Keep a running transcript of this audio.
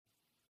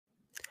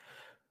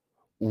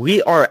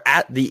We are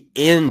at the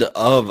end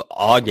of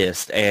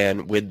August,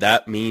 and with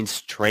that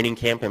means training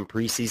camp and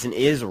preseason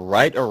is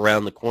right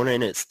around the corner,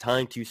 and it's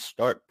time to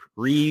start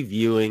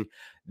previewing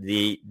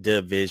the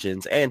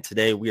divisions. And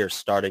today we are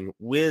starting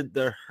with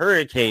the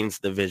Hurricanes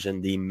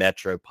division, the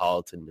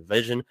Metropolitan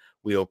Division.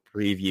 We'll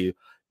preview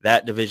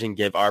that division,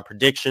 give our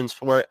predictions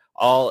for it,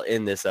 all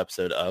in this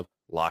episode of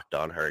Locked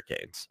On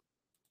Hurricanes.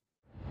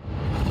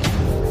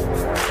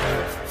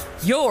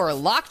 You're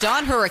Locked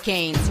On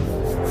Hurricanes,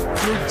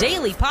 your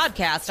daily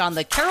podcast on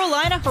the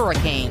Carolina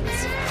Hurricanes.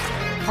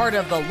 Part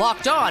of the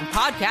Locked On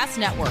Podcast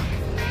Network,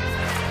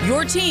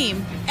 your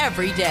team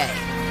every day.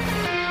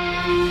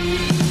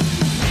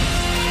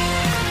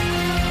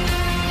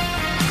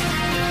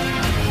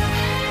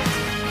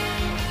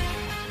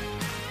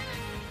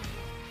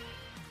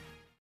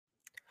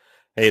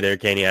 Hey there,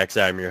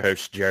 Caniacs. I'm your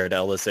host, Jared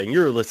Ellis, and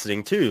you're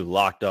listening to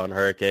Locked On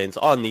Hurricanes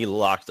on the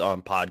Locked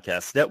On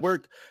Podcast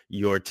Network,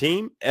 your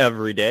team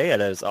every day.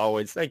 And as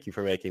always, thank you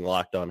for making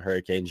Locked On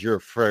Hurricanes your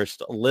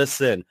first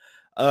listen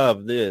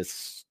of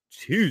this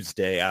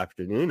Tuesday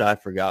afternoon. I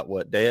forgot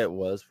what day it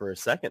was for a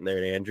second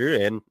there, Andrew.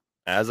 And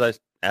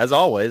as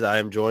always, I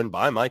am joined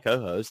by my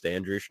co-host,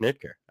 Andrew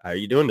Schnitker. How are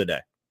you doing today?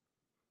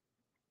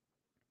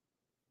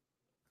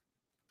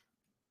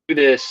 Do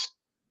this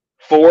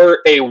for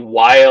a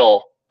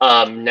while.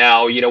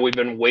 Now, we've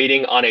been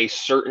waiting on a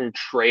certain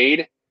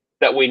trade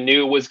that we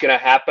knew was going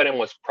to happen and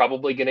was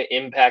probably going to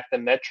impact the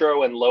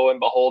Metro, and lo and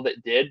behold,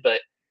 it did.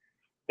 But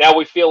now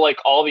we feel like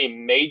all the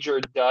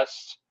major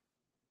dust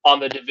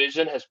on the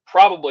division has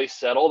probably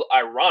settled.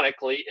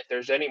 Ironically, if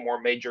there's any more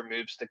major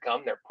moves to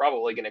come, they're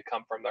probably going to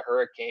come from the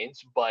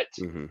Hurricanes. But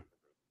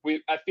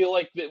I feel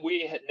like that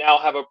we now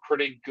have a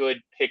pretty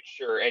good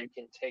picture and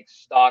can take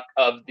stock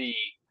of the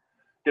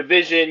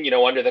division,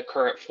 under the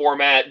current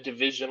format.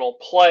 Divisional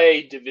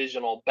play,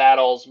 divisional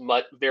battles,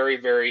 very,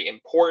 very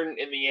important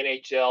in the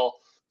NHL.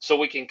 So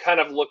we can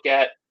kind of look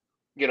at,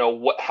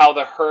 how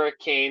the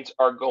Hurricanes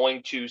are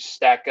going to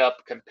stack up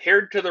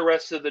compared to the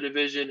rest of the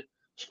division.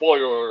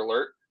 Spoiler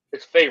alert,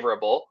 it's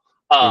favorable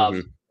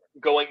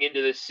going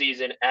into this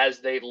season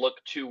as they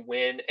look to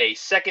win a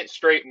second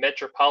straight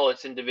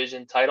Metropolitan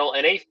Division title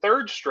and a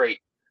third straight,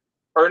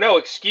 a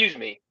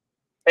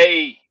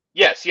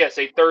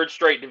third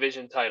straight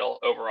division title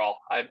overall.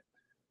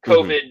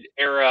 COVID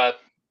era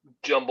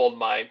jumbled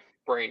my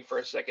brain for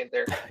a second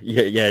there.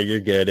 Yeah, you're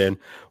good. And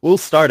we'll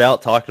start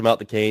out talking about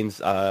the Canes.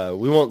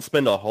 We won't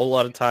spend a whole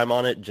lot of time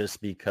on it just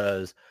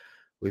because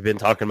we've been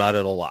talking about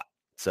it a lot.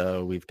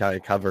 So we've kind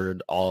of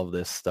covered all of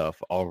this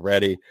stuff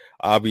already.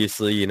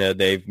 Obviously,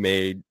 they've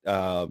made,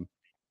 some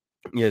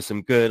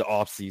good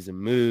offseason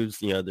moves.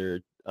 Their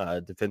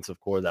defensive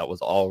core that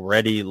was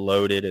already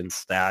loaded and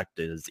stacked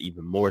is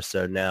even more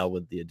so now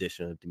with the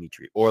addition of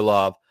Dmitry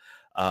Orlov.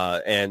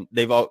 And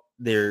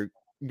they're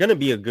going to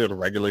be a good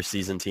regular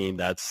season team.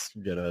 That's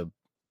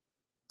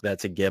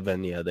a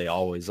given. They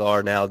always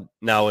are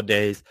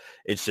nowadays.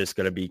 It's just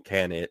going to be,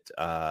 can it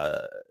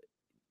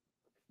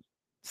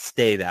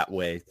stay that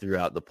way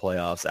throughout the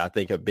playoffs? I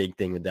think a big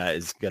thing with that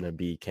is going to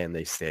be, can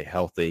they stay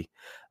healthy?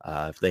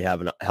 If they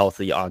have a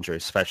healthy Andrei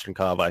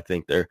Svechnikov, I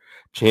think their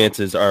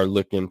chances are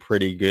looking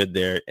pretty good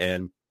there.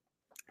 And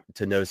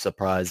to no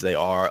surprise, they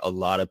are a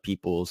lot of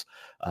people's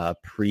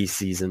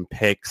preseason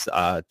picks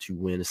to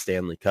win a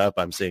Stanley Cup.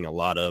 I'm seeing a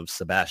lot of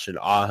Sebastian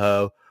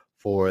Aho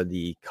for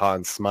the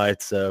Conn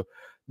Smythe. So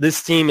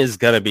this team is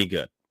going to be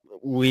good.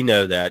 We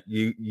know that.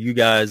 You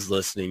guys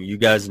listening, you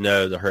guys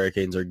know the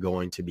Hurricanes are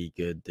going to be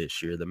good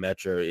this year. The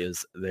Metro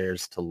is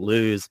theirs to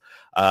lose,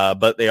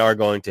 but they are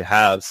going to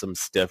have some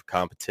stiff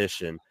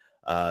competition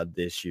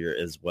this year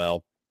as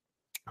well.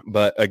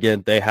 But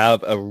again, they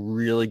have a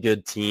really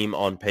good team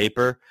on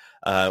paper.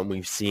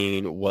 We've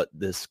seen what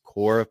this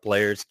core of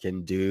players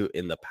can do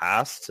in the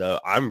past. So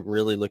I'm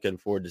really looking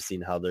forward to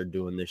seeing how they're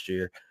doing this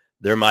year.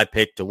 They're my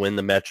pick to win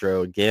the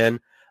Metro again.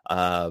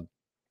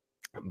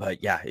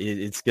 But yeah,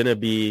 it's gonna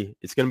be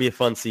a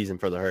fun season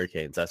for the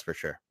Hurricanes, that's for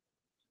sure.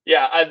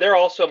 Yeah, they're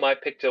also my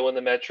pick to win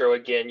the Metro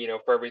again.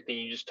 For everything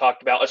you just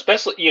talked about,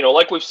 especially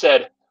like we've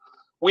said,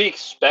 we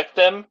expect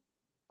them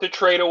to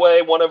trade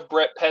away one of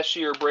Brett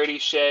Pesce or Brady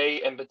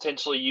Shea and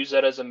potentially use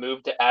that as a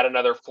move to add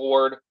another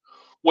forward,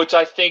 which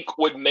I think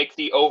would make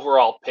the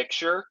overall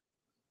picture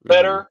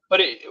better.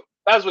 But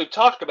as we've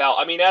talked about,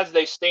 as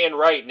they stand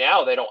right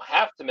now, they don't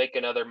have to make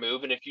another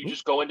move. And if you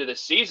just go into the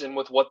season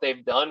with what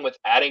they've done with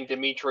adding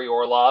Dmitry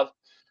Orlov,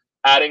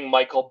 adding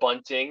Michael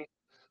Bunting,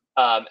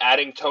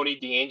 adding Tony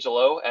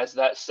DeAngelo as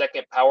that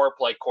second power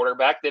play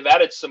quarterback, they've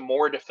added some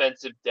more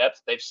defensive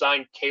depth. They've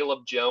signed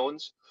Caleb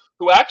Jones,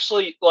 who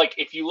actually,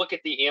 if you look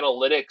at the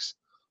analytics,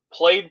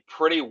 played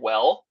pretty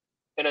well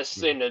in a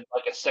second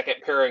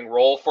pairing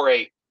role for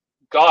a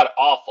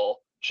god-awful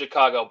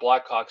Chicago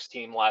Blackhawks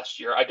team last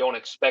year. I don't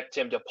expect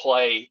him to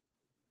play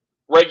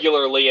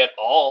regularly at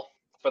all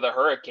for the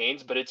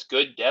Hurricanes, but it's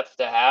good depth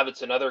to have.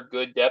 It's another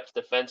good depth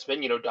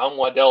defenseman. Don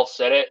Waddell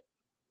said it.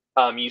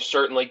 You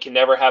certainly can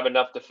never have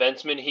enough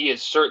defensemen. He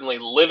is certainly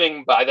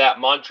living by that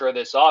mantra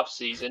this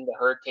offseason. The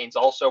Hurricanes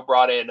also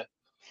brought in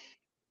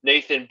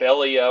Nathan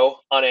Bellio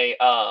on a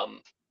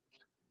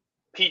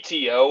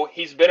PTO.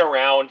 He's been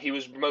around. He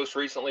was most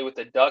recently with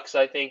the Ducks,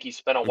 I think. He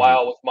spent a Hmm.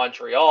 while with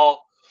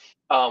Montreal.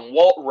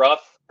 Walt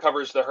Ruff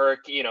covers the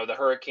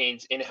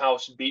Hurricanes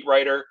in-house beat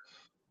writer.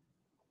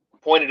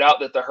 Pointed out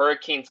that the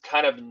Hurricanes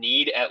kind of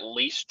need at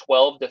least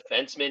 12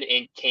 defensemen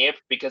in camp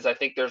because I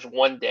think there's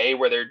one day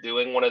where they're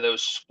doing one of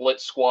those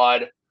split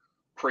squad Yeah.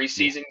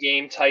 preseason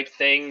game type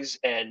things,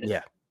 and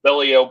Yeah.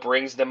 Bellio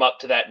brings them up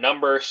to that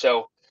number.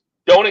 So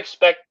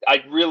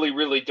I really,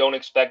 really don't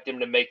expect him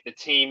to make the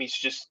team. He's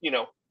just,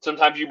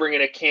 sometimes you bring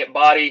in a camp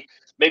body.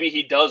 Maybe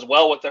he does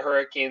well with the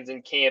Hurricanes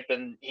in camp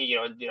and he,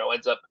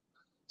 ends up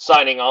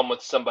signing on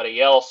with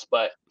somebody else.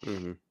 But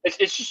Hmm. it's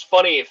just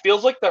funny. It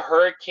feels like the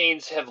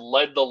Hurricanes have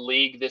led the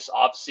league this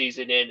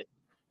offseason in,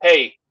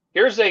 hey,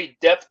 here's a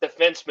depth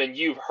defenseman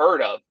you've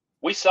heard of.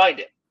 We signed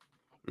him.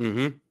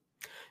 Hmm.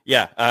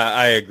 Yeah,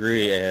 I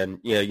agree. And,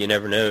 you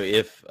never know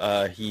if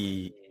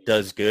he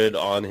does good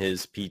on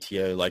his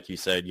PTO, like you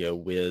said,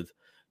 with,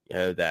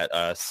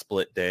 that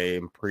split day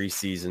in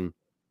preseason.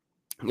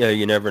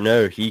 You never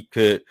know. He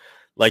could,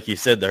 like you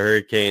said, the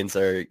Hurricanes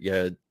are,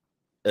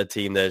 a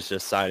team that's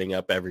just signing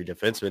up every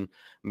defenseman.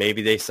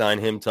 Maybe they sign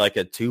him to like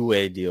a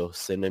two-way deal,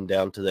 send him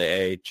down to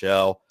the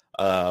AHL,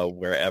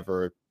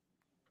 wherever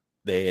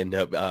they end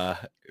up,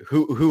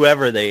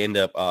 whoever they end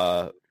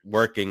up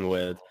working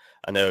with.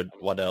 I know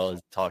Waddell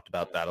has talked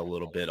about that a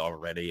little bit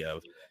already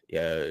of,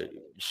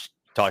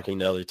 talking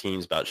to other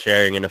teams about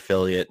sharing an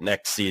affiliate.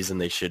 Next season,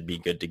 they should be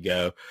good to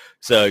go.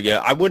 So,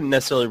 I wouldn't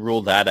necessarily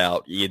rule that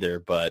out either,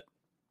 but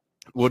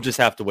we'll just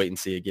have to wait and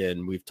see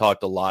again. We've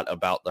talked a lot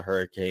about the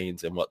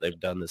Hurricanes and what they've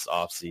done this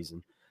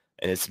offseason,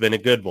 and it's been a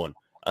good one.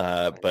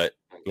 But,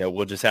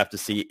 we'll just have to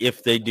see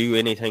if they do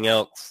anything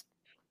else.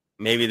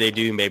 Maybe they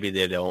do, maybe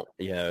they don't.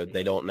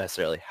 They don't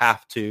necessarily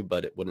have to,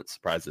 but it wouldn't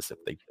surprise us if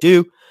they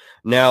do.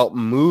 Now,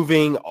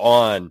 moving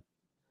on,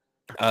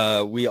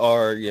 we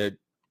are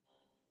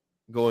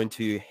going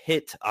to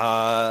hit,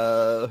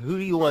 who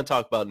do you want to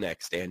talk about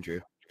next,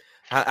 Andrew?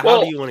 How do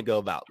Well, you want to go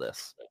about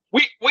this?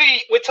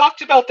 we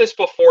talked about this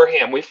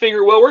beforehand. We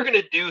figured what we're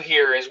going to do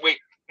here is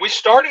we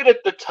started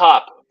at the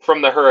top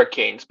from the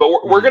Hurricanes, but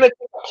we're going to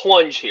take a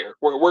plunge here.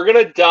 We're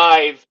going to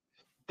dive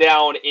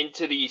down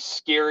into the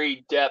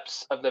scary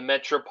depths of the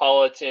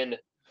Metropolitan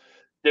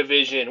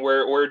Division,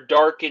 where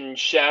dark and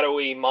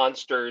shadowy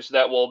monsters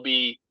that will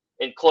be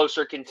in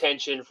closer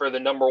contention for the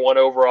number one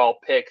overall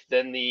pick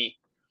than the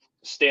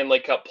Stanley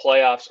Cup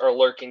playoffs are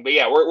lurking. But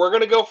yeah, we're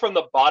going to go from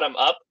the bottom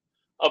up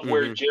of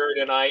where Mm-hmm. Jared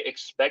and I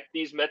expect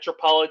these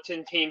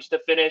Metropolitan teams to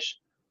finish.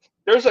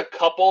 There's a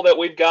couple that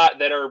we've got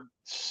that are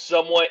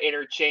somewhat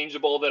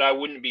interchangeable that I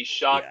wouldn't be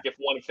shocked Yeah. if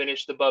one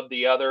finished above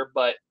the other.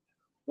 But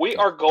we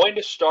are going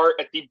to start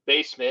at the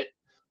basement.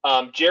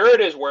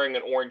 Jared is wearing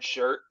an orange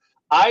shirt.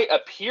 I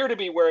appear to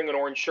be wearing an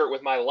orange shirt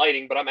with my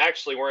lighting, but I'm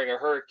actually wearing a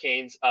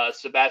Hurricanes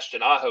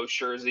Sebastian Aho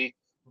jersey.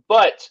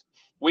 But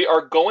we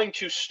are going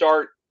to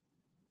start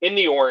in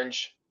the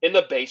orange, in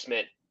the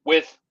basement,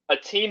 with a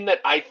team that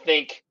I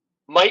think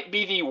might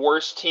be the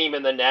worst team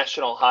in the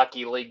National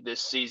Hockey League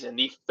this season,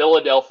 the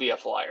Philadelphia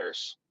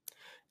Flyers.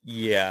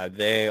 Yeah,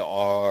 they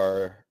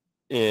are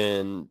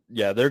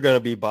they're going to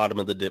be bottom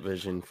of the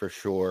division for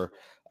sure.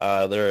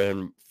 They're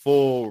in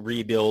full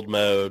rebuild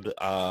mode.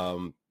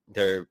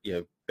 They're,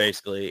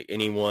 basically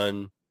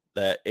anyone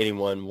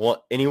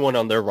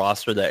on their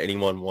roster that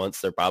anyone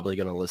wants, they're probably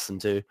going to listen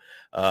to.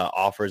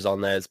 Offers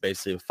on that is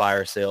basically a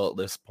fire sale at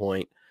this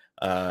point.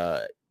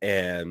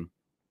 And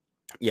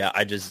yeah,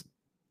 I just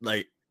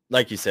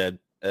like you said,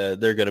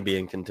 they're going to be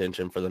in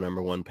contention for the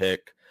number one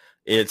pick.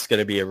 It's going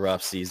to be a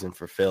rough season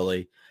for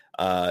Philly.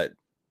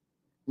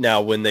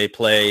 Now, when they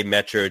play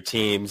Metro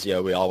teams,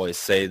 we always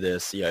say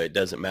this, it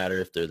doesn't matter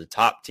if they're the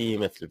top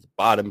team, if they're the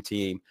bottom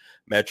team.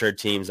 Metro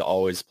teams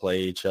always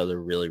play each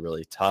other really,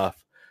 really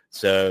tough.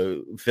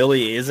 So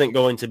Philly isn't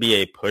going to be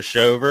a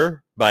pushover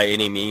by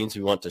any means.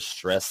 We want to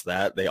stress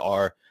that. They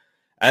are,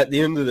 at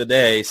the end of the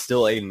day,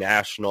 still a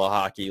National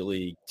Hockey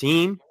League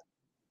team,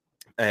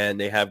 and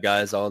they have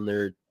guys on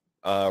their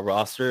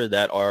roster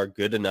that are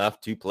good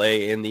enough to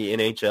play in the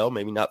NHL.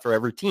 Maybe not for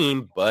every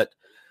team, but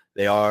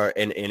they are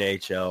an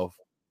NHL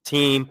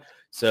team.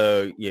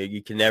 So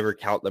you can never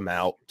count them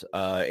out.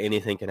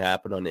 Anything can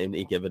happen on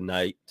any given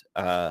night.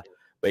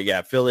 But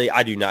yeah, Philly,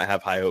 I do not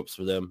have high hopes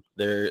for them.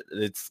 They're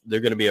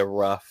going to be a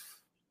rough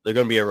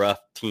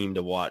team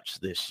to watch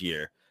this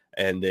year.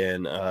 And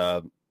then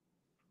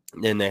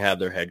they have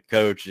their head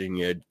coach,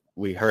 and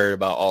we heard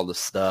about all the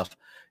stuff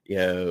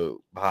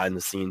behind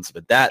the scenes,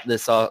 but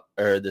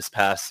this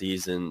past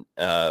season,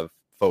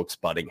 folks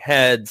butting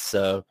heads.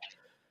 So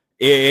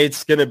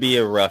it's going to be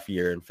a rough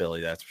year in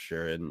Philly, that's for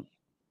sure. And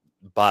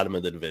bottom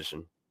of the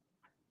division.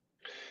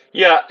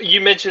 Yeah,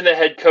 you mentioned the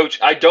head coach.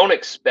 I don't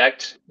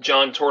expect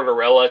John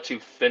Tortorella to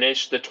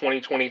finish the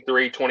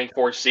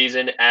 2023-24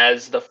 season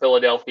as the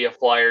Philadelphia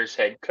Flyers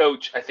head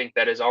coach. I think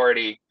that is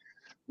already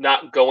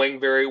not going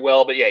very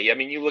well. But yeah, I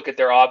mean, you look at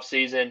their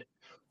offseason.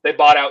 They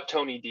bought out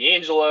Tony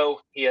DeAngelo.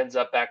 He ends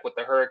up back with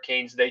the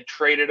Hurricanes. They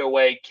traded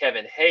away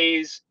Kevin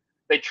Hayes.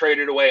 They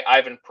traded away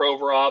Ivan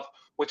Provorov,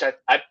 which I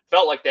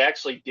felt like they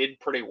actually did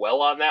pretty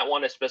well on that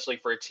one, especially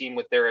for a team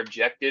with their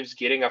objectives,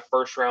 getting a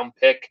first-round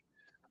pick,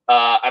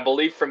 I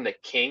believe, from the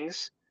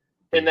Kings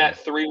in that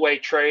three-way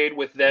trade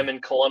with them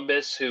and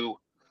Columbus, who,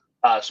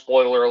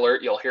 spoiler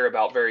alert, you'll hear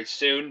about very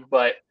soon.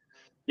 But,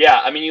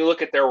 yeah, I mean, you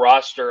look at their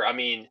roster, I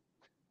mean,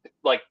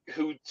 like,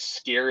 who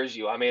scares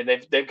you? I mean,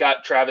 they've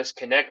got Travis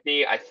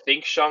Konechny. I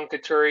think Sean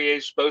Couturier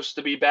is supposed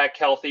to be back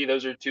healthy.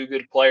 Those are two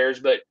good players.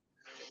 But,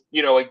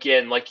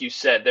 again, like you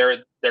said,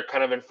 they're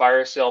kind of in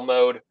fire sale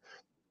mode.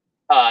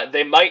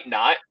 They might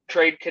not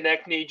trade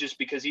Konechny just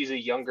because he's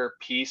a younger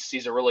piece.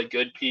 He's a really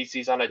good piece.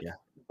 He's on a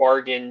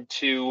bargain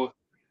 2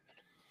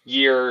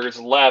 years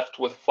left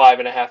with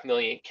 $5.5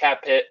 million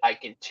cap hit. I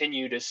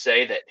continue to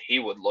say that he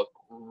would look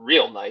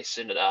real nice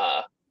in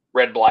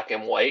red, black,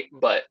 and white,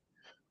 but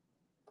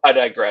I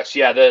digress.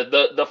 Yeah,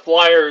 the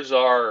Flyers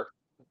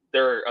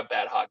they're a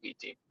bad hockey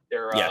team.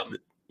 They're not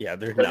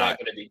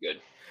going to be good.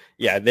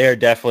 Yeah, they're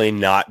definitely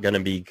not going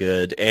to be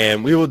good.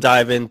 And we will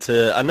dive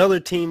into another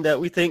team that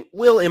we think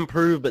will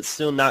improve but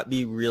still not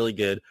be really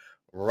good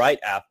right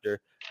after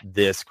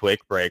this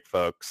quick break,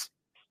 folks.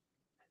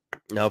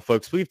 Now,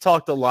 folks, we've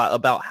talked a lot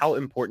about how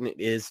important it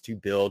is to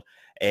build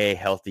a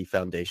healthy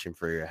foundation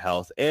for your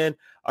health. And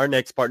our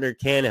next partner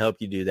can help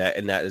you do that.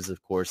 And that is,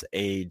 of course,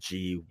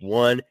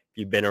 AG1. If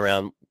you've been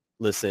around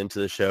listening to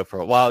the show for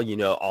a while, you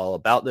know all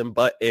about them.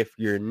 But if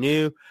you're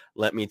new,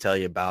 let me tell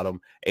you about them.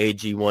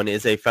 AG1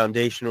 is a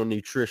foundational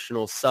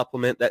nutritional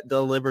supplement that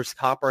delivers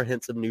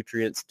comprehensive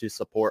nutrients to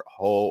support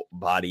whole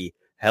body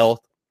health.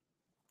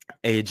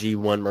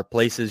 AG1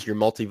 replaces your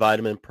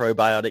multivitamin,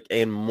 probiotic,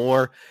 and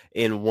more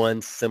in one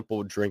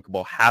simple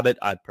drinkable habit.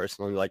 I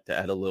personally like to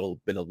add a little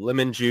bit of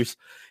lemon juice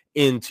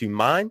into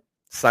mine.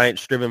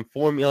 Science-driven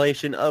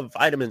formulation of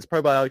vitamins,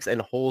 probiotics,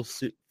 and whole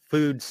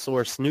food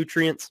source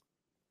nutrients.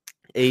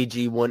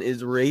 AG1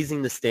 is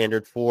raising the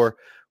standard for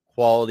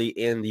quality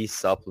in the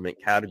supplement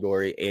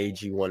category.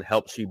 AG1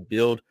 helps you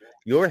build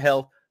your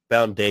health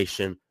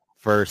foundation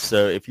first.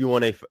 So if you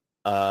want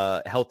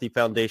a healthy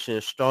foundation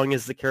as strong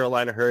as the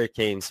Carolina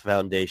Hurricanes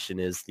foundation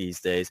is these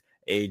days,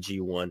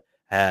 AG1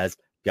 has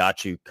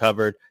got you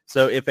covered.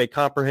 So if a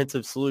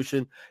comprehensive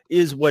solution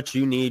is what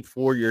you need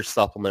for your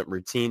supplement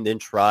routine, then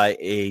try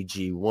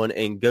AG1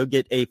 and go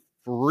get a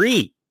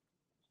free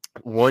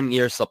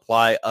 1-year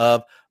supply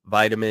of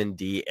vitamin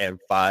D and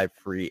 5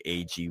 free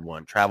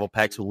AG1 travel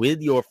packs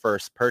with your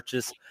first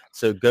purchase.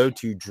 So go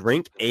to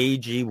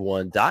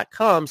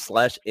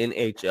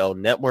drinkag1.com/NHL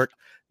network.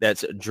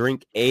 That's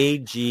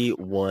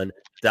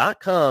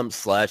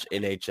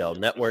drinkag1.com/NHL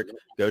network.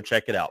 Go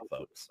check it out,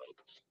 folks.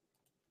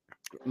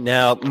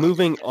 Now,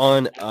 moving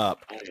on up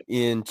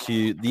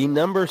into the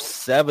number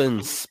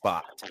 7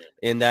 spot,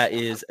 and that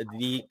is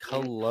the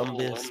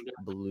Columbus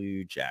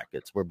Blue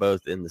Jackets. We're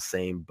both in the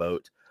same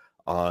boat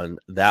on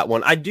that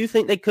one. I do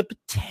think they could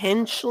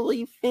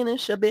potentially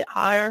finish a bit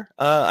higher.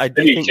 I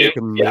do think they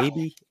could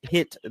maybe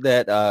hit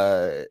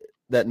that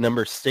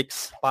number 6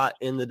 spot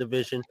in the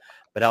division.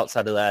 But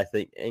outside of that, I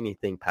think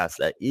anything past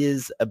that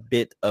is a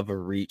bit of a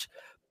reach.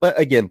 But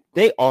again,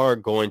 they are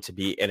going to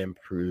be an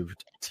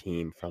improved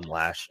team from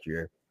last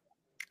year.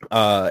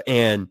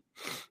 And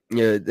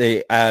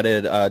they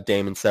added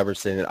Damon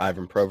Severson and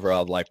Ivan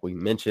Provorov, like we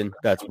mentioned.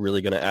 That's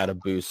really going to add a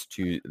boost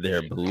to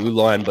their blue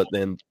line. But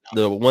then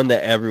the one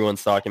that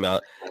everyone's talking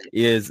about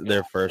is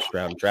their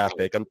first-round draft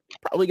pick. I'm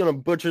probably going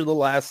to butcher the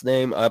last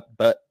name up,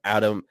 but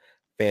Adam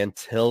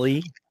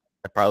Fantilli.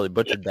 I probably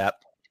butchered that.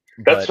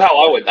 That's how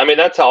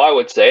I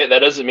would say it. That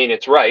doesn't mean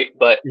it's right,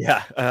 but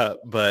yeah,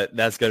 but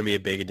that's going to be a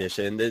big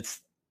addition.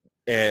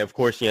 And of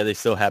course, they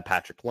still have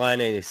Patrick Laine,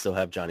 they still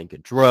have Johnny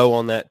Gaudreau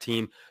on that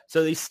team,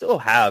 so they still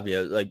have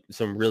like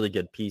some really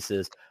good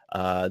pieces.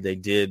 They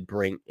did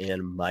bring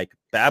in Mike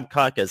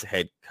Babcock as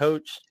head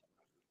coach.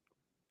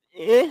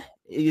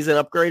 He's an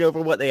upgrade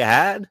over what they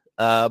had,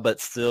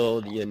 but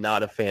still,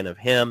 not a fan of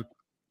him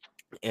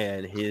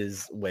and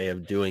his way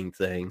of doing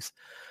things.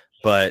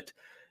 But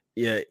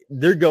yeah,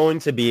 they're going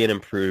to be an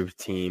improved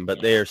team, but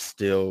they're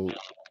still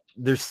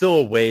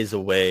a ways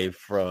away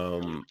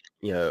from,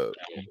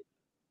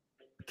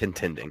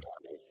 contending.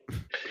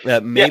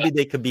 Maybe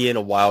they could be in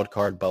a wild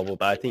card bubble,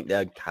 but I think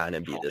that'd kind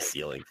of be the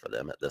ceiling for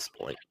them at this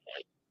point.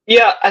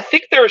 Yeah, I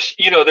think there's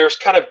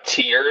kind of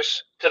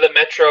tiers to the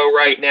Metro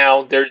right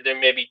now. There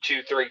may be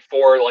 2, 3,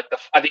 4.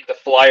 I think the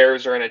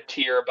Flyers are in a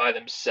tier by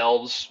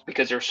themselves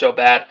because they're so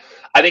bad.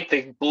 I think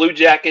the Blue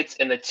Jackets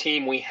and the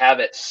team we have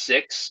at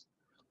 6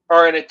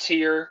 are in a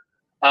tier.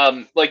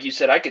 Like you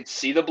said, I could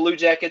see the Blue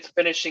Jackets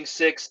finishing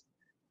 6th.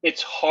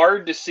 It's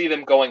hard to see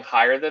them going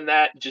higher than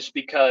that just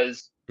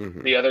because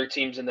the other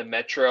teams in the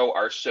Metro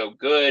are so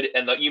good.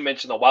 And you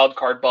mentioned the wild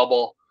card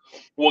bubble.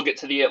 We'll get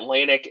to the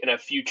Atlantic in a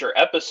future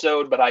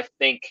episode, but I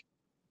think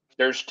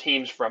there's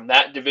teams from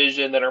that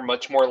division that are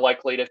much more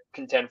likely to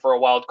contend for a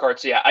wild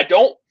card. So yeah,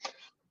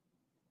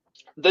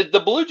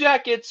 the Blue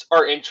Jackets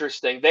are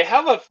interesting. They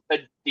have a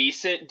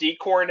decent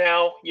decor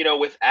now,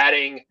 with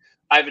adding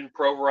Ivan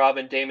Provorov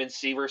and Damon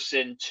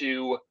Severson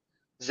to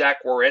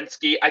Zach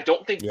Werenski. I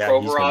don't think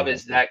Provorov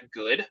is that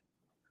good.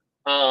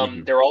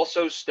 Mhm. They're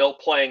also still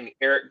playing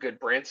Eric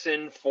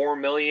Goodbranson $4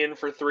 million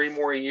for 3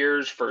 more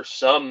years for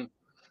some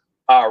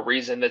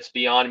reason that's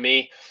beyond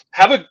me.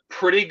 Have a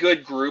pretty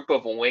good group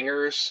of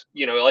wingers.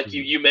 Like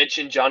you Mhm. you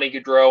mentioned Johnny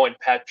Gaudreau and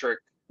Patrick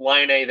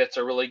Laine. That's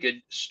a really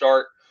good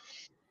start.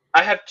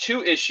 I have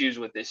two issues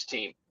with this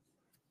team.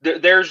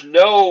 There's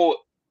no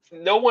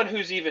one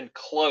who's even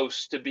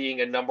close to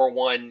being a number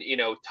one,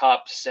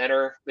 top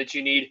center that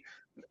you need.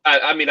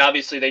 I mean,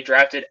 obviously they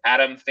drafted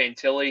Adam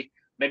Fantilli.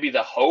 Maybe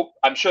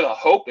I'm sure the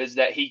hope is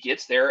that he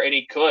gets there, and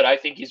he could. I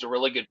think he's a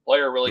really good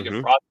player, really good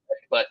Mhm.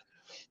 prospect, but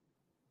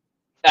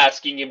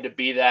asking him to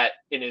be that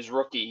in his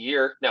rookie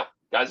year. Now,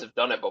 guys have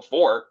done it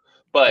before,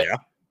 but Yeah.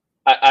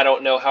 I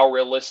don't know how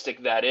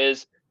realistic that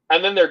is.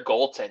 And then their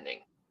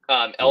goaltending.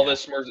 Yeah.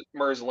 Elvis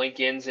Mers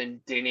Lincolns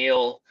and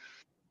Daniil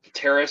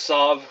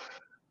Tarasov.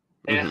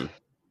 Eh. Mhm.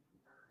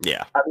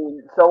 Yeah. I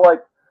mean, so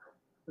like,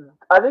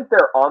 I think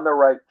they're on the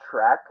right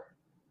track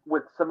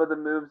with some of the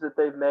moves that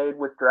they've made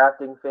with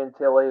drafting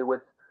Fantilli,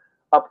 with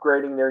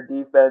upgrading their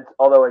defense.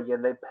 Although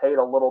again, they paid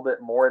a little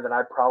bit more than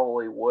I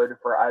probably would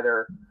for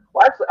either.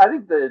 Well, actually, I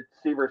think the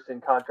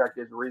Severson contract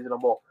is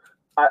reasonable.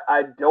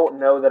 I don't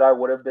know that I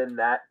would have been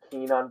that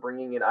keen on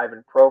bringing in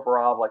Ivan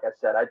Provorov. Like I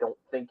said, I don't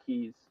think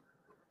he's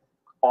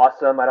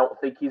awesome. I don't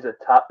think he's a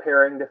top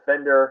pairing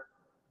defender.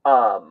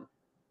 Um,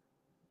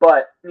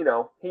 but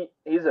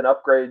he's an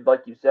upgrade,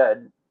 like you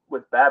said,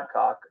 with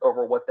Babcock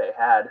over what they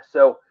had.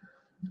 So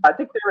I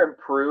think they're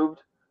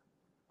improved.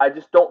 I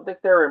just don't think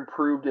they're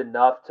improved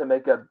enough to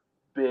make a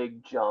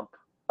big jump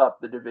up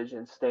the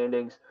division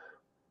standings.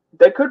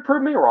 They could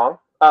prove me wrong.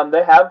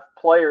 They have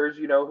players,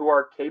 who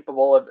are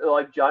capable of,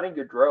 like Johnny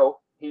Gaudreau.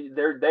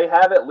 They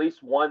have at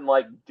least one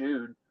like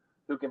dude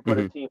who can put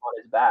a Mhm. team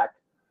on his back.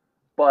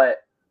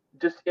 But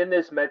just in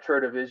this Metro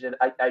division,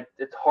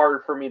 it's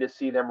hard for me to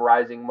see them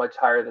rising much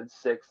higher than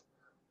sixth,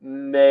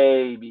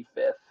 maybe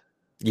fifth.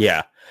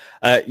 Yeah.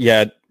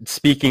 Yeah.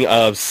 Speaking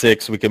of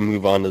six, we can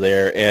move on to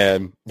there.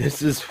 And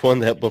this is one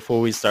that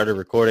before we started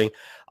recording,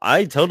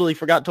 I totally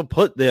forgot to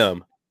put them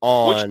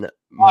Which is on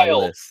my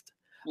wild, list.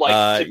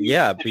 like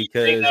Yeah, to be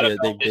saying because that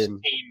about they've this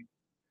been team.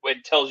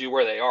 It tells you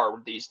where they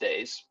are these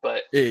days.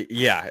 But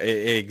Yeah,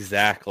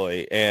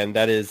 exactly. And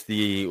that is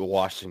the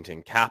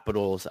Washington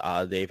Capitals.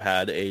 They've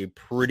had a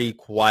pretty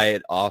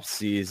quiet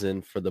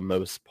offseason for the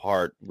most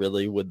part,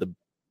 really, with the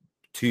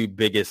two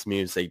biggest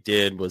moves they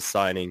did was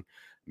signing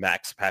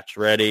Max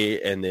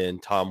Pacioretty and then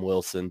Tom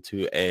Wilson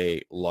to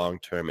a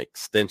long-term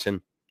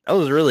extension. That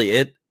was really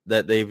it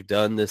that they've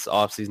done this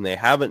offseason. They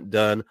haven't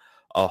done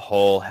a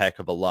whole heck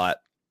of a lot.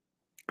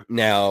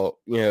 Now,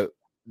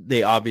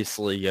 they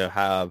obviously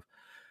have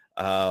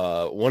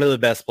one of the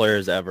best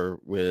players ever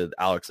with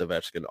Alex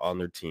Ovechkin on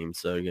their team.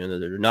 So,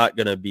 they're not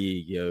going to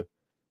be,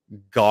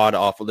 god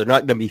awful. They're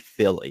not going to be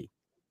Philly,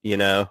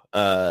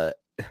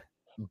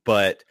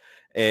 but,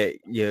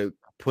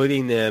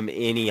 putting them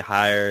any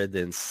higher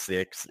than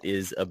six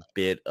is a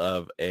bit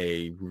of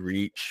a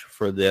reach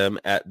for them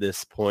at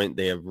this point.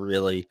 They have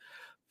really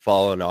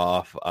fallen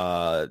off.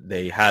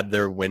 They had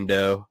their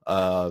window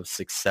of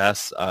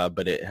success,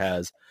 but it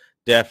has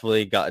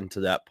definitely gotten to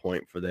that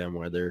point for them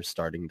where they're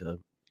starting to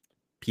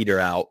peter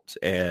out,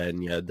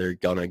 and they're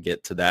gonna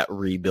get to that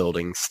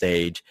rebuilding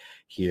stage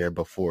here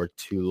before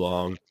too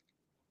long,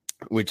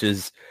 which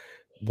is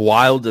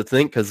wild to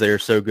think because they're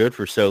so good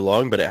for so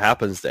long, but it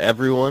happens to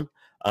everyone.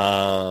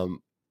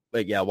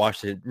 But yeah,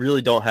 Washington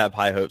really don't have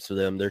high hopes for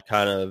them. They're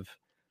kind of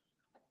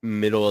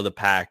middle of the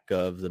pack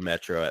of the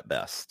Metro at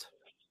best.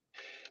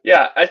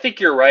 yeah, I think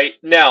you're right.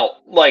 Now,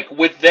 like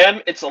with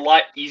them, it's a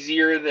lot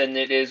easier than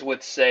it is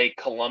with, say,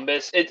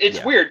 Columbus. It's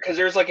Yeah. weird because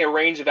there's like a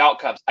range of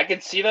outcomes. I can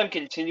see them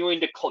continuing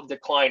to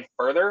decline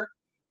further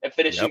and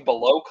finishing Yep.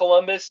 below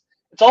Columbus.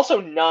 It's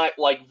also not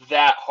like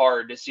that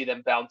hard to see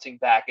them bouncing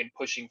back and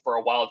pushing for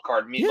a wild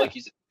card. I mean, Yeah. like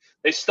you said,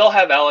 they still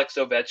have Alex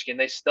Ovechkin,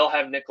 they still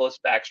have Nicholas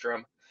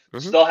Backstrom,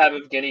 Mm-hmm. still have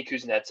Evgeny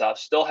Kuznetsov,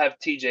 still have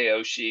TJ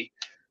Oshie.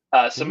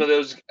 Some Mm-hmm. of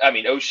those, I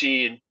mean,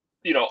 Oshie and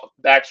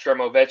Backstrom,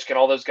 Ovechkin,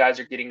 all those guys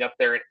are getting up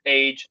there in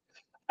age.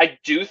 I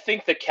do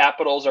think the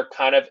Capitals are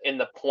kind of in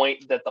the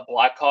point that the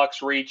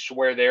Blackhawks reached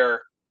where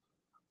they're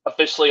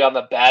officially on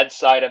the bad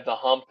side of the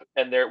hump,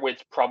 and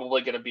it's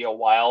probably going to be a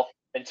while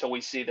until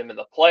we see them in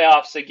the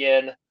playoffs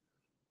again.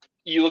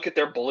 You look at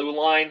their blue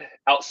line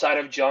outside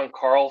of John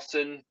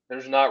Carlson,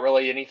 there's not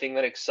really anything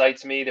that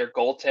excites me. Their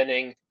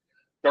goaltending,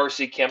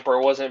 Darcy Kemper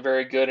wasn't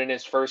very good in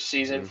his first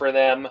season Mm-hmm. for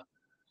them.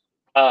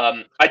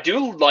 I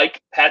do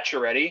like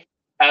Pacioretty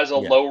as a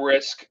Yeah. low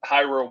risk,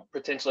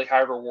 potentially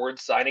high reward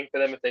signing for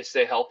them if they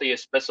stay healthy,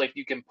 especially if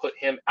you can put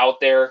him out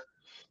there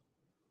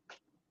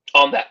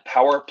on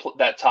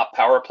that top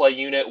power play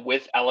unit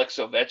with Alex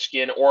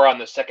Ovechkin, or on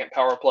the second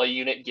power play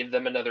unit, give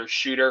them another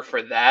shooter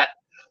for that.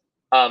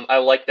 I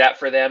like that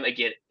for them.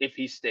 Again, if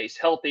he stays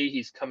healthy,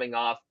 he's coming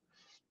off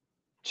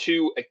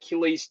 2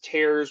 Achilles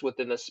tears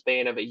within the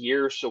span of a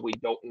year, so we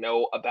don't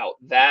know about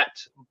that.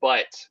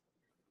 But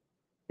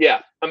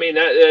yeah, I mean,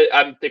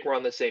 I think we're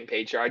on the same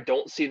page here. I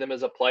don't see them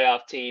as a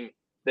playoff team.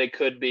 They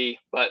could be,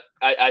 but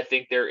I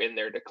think they're in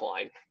their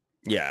decline.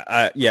 Yeah,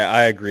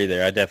 I agree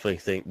there. I definitely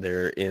think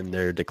they're in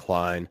their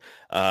decline.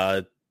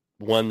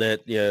 One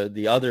that,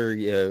 the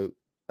other,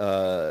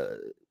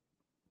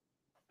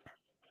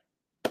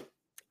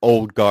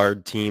 old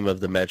guard team of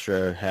the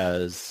Metro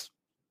has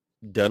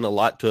done a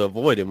lot to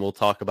avoid, and we'll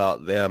talk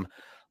about them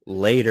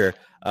later.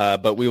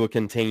 But we will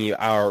continue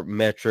our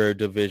Metro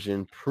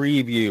Division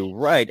preview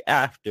right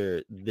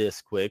after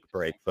this quick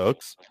break,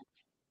 folks.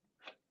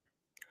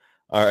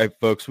 All right,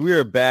 folks, we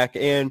are back,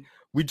 and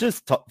we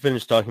just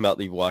finished talking about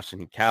the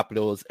Washington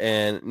Capitals,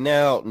 and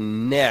now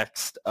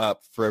next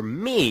up for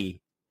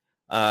me,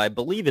 I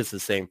believe it's the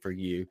same for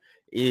you,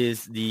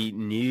 is the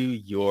New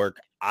York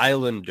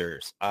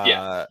Islanders.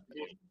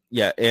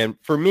 Yeah, and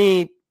for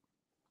me,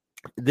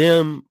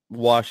 them,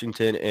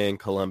 Washington, and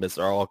Columbus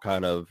are all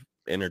kind of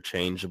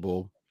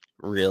interchangeable,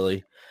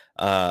 really.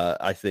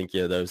 I think,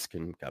 those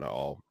can kind of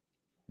all,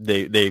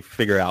 they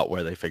figure out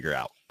where they figure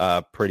out,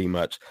 pretty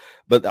much.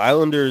 But the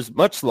Islanders,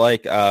 much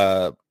like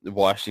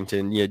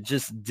Washington,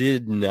 just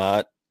did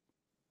not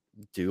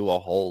do a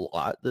whole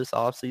lot this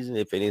offseason.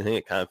 If anything,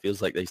 it kind of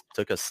feels like they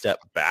took a step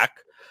back.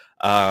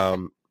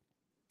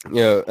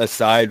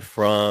 Aside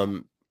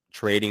from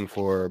trading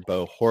for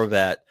Bo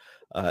Horvat,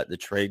 the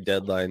trade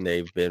deadline,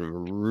 they've been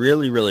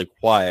really, really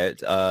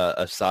quiet,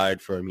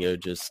 aside from,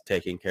 just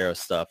taking care of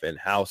stuff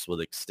in-house with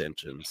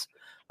extensions.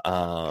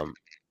 Haven't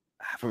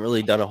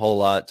really done a whole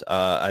lot.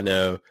 I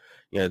know,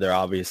 they're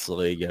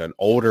obviously, an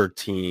older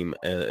team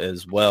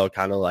as well,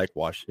 kind of like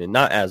Washington.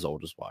 Not as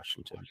old as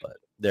Washington, but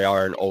they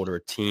are an older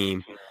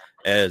team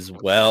as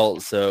well.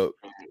 So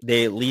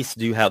they at least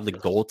do have the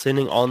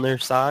goaltending on their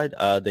side.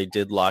 They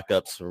did lock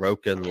up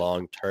Sorokin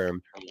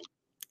long-term.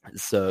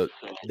 So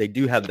they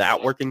do have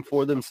that working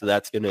for them. So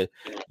that's going to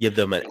give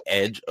them an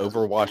edge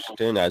over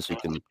Washington, as you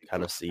can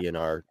kind of see in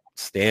our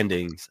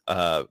standings.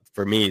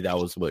 For me, that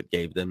was what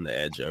gave them the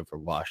edge over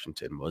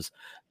Washington, was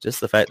just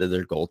the fact that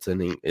their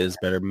goaltending is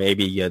better.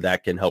 Maybe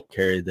that can help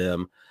carry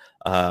them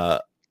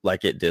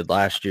like it did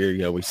last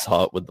year. We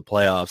saw it with the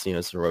playoffs.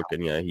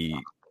 Sorokin,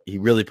 he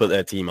really put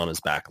that team on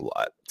his back a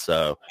lot.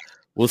 So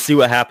we'll see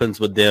what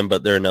happens with them,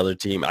 but they're another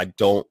team I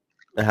don't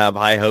have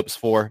high hopes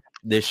for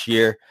this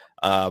year.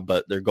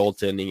 But their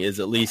goaltending is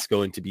at least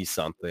going to be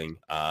something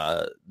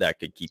that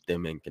could keep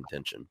them in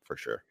contention for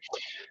sure.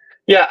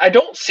 Yeah, I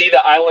don't see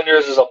the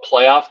Islanders as a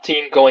playoff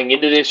team going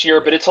into this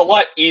year, but it's a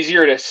lot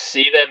easier to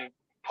see them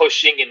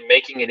pushing and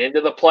making it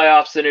into the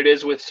playoffs than it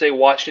is with, say,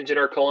 Washington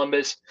or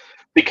Columbus,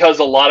 because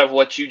a lot of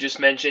what you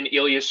just mentioned,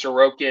 Ilya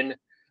Sorokin,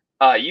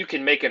 you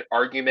can make an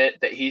argument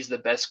that he's the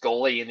best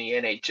goalie in the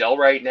NHL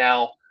right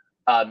now.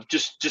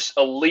 Just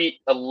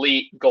elite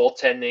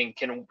goaltending,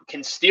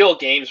 can steal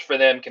games for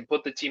them, can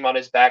put the team on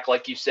his back,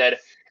 like you said.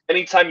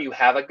 Anytime you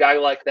have a guy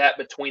like that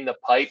between the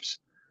pipes,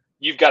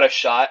 you've got a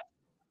shot.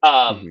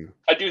 I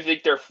do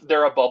think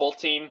they're a bubble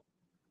team,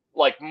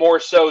 like more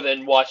so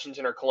than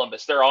Washington or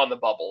Columbus. They're on the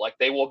bubble, like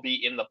they will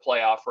be in the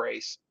playoff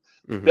race.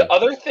 The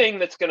other thing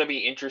that's going to be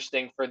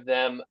interesting for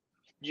them,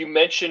 you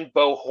mentioned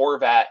Bo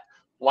Horvat.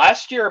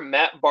 Last year,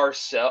 Matt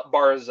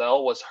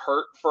Barzal was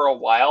hurt for a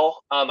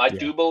while. I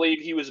do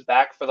believe he was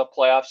back for the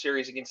playoff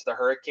series against the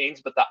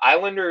Hurricanes, but the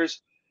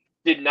Islanders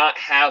did not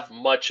have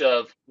much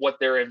of what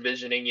they're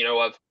envisioning,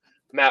 of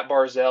Matt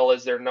Barzal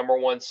as their number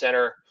one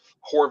center,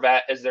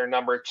 Horvat as their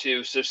number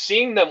two. So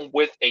seeing them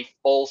with a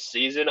full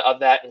season of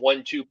that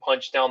 1-2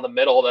 punch down the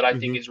middle that I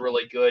think is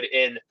really good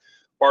in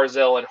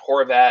Barzal and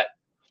Horvat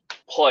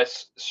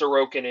plus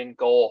Sorokin in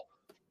goal,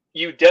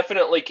 you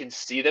definitely can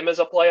see them as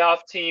a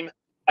playoff team.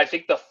 I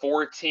think the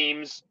four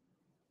teams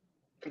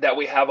that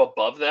we have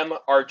above them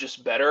are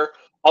just better.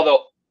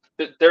 Although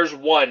there's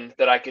one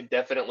that I could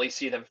definitely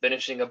see them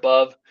finishing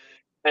above.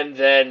 And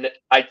then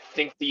I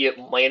think the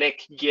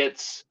Atlantic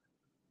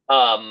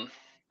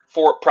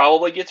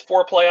probably gets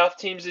four playoff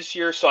teams this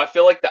year. So I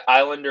feel like the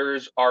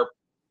Islanders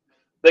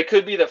they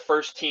could be the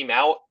first team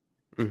out.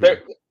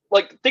 They're,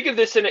 like, think of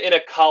this in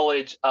a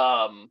college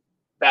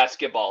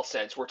basketball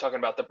sense. We're talking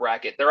about the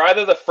bracket. They're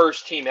either the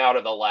first team out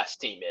or the last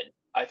team in,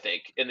 I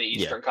think, in the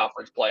Eastern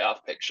Conference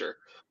playoff picture.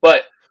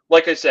 But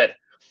like I said,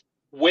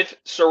 with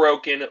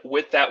Sorokin,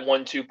 with that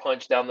 1-2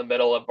 punch down the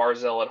middle of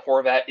Barzal and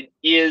Horvat, it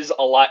is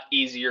a lot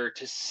easier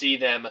to see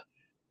them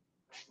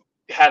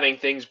having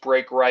things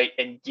break right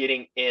and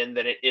getting in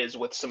than it is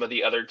with some of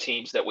the other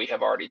teams that we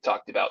have already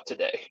talked about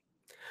today.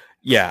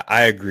 Yeah,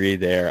 I agree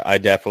there. I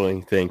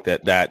definitely think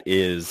that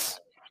is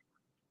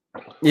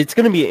it's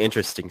going to be an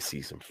interesting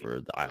season for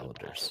the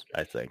Islanders,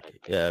 I think.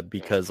 Yeah,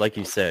 because like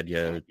you said,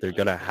 they're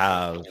going to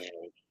have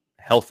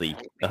healthy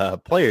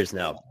players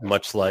now,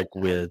 much like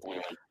with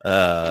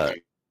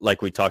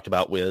like we talked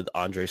about with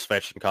Andrei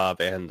Svechnikov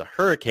and the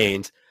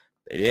Hurricanes.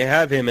 They didn't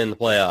have him in the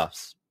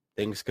playoffs.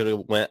 Things could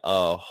have went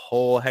a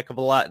whole heck of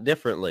a lot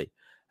differently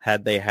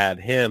had they had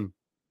him.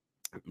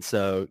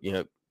 So,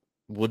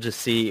 we'll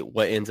just see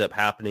what ends up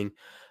happening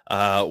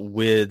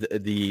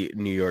with the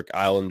New York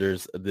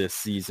Islanders this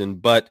season.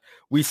 But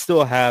we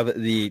still have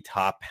the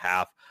top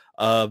half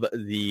of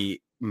the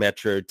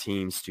Metro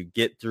teams to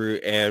get through,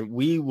 and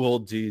we will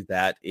do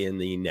that in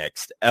the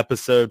next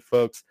episode,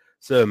 folks.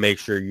 So make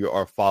sure you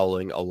are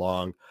following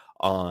along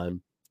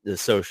on the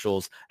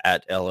socials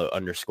at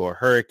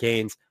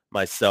LO_Hurricanes,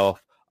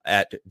 myself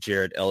at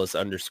Jared Ellis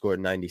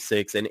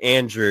 _96, and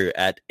Andrew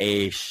at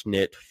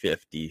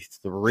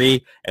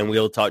ASchnit53. And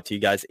we'll talk to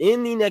you guys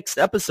in the next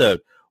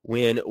episode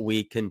when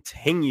we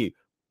continue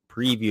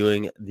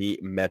previewing the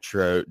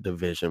Metro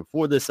Division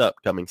for this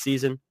upcoming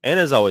season. And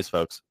as always,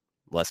 folks,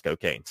 let's go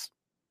Canes.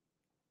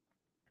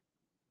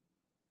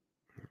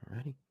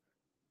 Alrighty.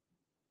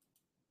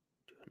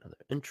 Do another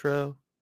intro.